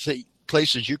of the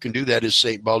places you can do that is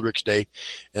St. Baldrick's Day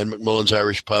and McMullen's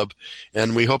Irish Pub.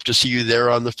 And we hope to see you there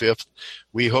on the 5th.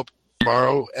 We hope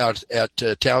tomorrow at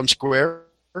Town Square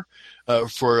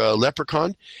for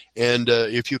Leprechaun, and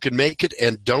if you can make it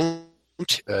and don't,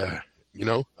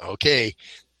 okay,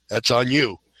 that's on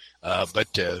you. But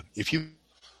if you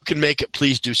can make it,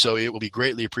 please do so. It will be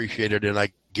greatly appreciated, and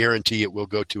I guarantee it will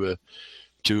go to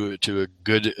a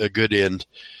good end.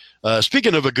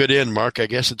 Speaking of a good end, Mark, I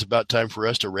guess it's about time for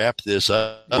us to wrap this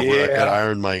up. Yeah. I got to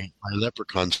iron my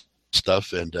Leprechaun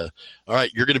stuff, and all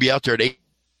right, you're going to be out there at 8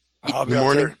 I'll in be the out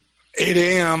morning. there 8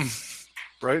 a.m.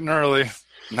 bright and early.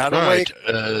 Not All awake.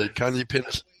 right. Kind of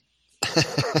depends.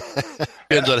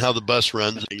 Depends on how the bus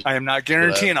runs. I am not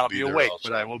guaranteeing I'll be be there awake, also.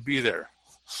 but I will be there.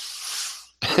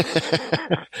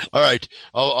 All right.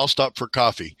 I'll stop for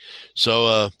coffee.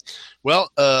 So,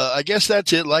 I guess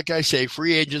that's it. Like I say,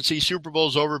 free agency, Super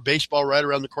Bowl's over, baseball right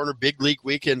around the corner, big league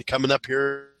weekend coming up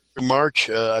here in March.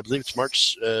 I believe it's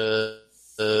March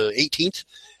 18th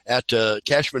at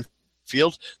Cashman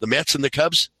Field. The Mets and the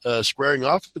Cubs squaring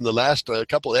off in the last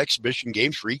couple exhibition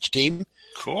games for each team.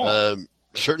 Cool.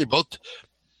 Certainly both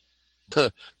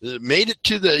made it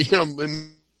to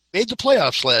made the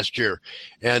playoffs last year,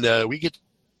 and we get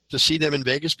to see them in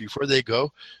Vegas before they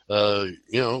go.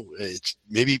 It's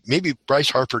maybe Bryce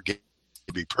Harper could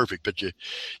be perfect, but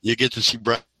you get to see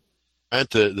Bryant,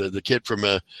 the kid from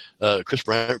Chris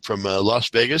Bryant from Las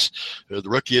Vegas, the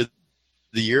rookie of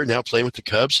the year, now playing with the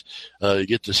Cubs. You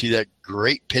get to see that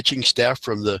great pitching staff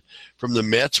from the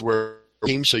Mets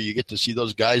team, so you get to see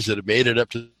those guys that have made it up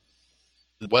to.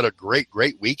 What a great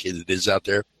week it is out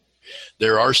there.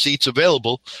 There are seats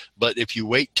available, but if you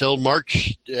wait till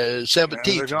March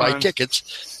 17th to buy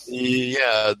tickets,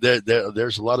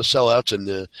 there's a lot of sellouts,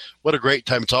 and what a great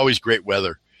time. It's always great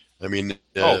weather. I mean,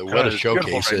 what a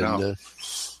showcase. Right and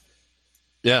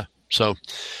so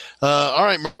all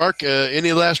right, Mark,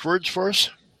 any last words for us?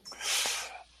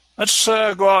 Let's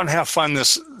go out and have fun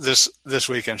this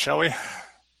weekend, shall we?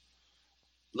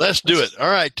 Let's do it.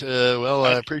 All right.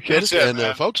 I appreciate it.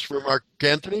 And folks, for Mark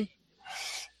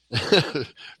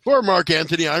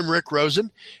Anthony, I'm Rick Rosen,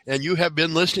 and you have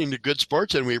been listening to Good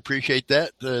Sports, and we appreciate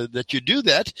that you do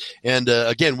that. And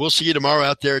again, we'll see you tomorrow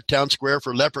out there at Town Square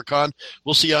for Leprechaun.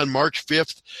 We'll see you on March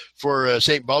 5th for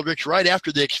St. Baldrick's, right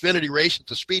after the Xfinity race at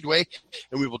the Speedway,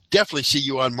 and we will definitely see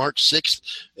you on March 6th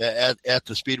at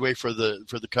the Speedway for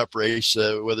the Cup race,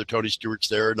 whether Tony Stewart's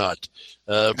there or not.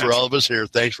 For all of us here,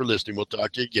 thanks for listening. We'll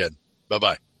talk to you again.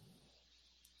 Bye-bye.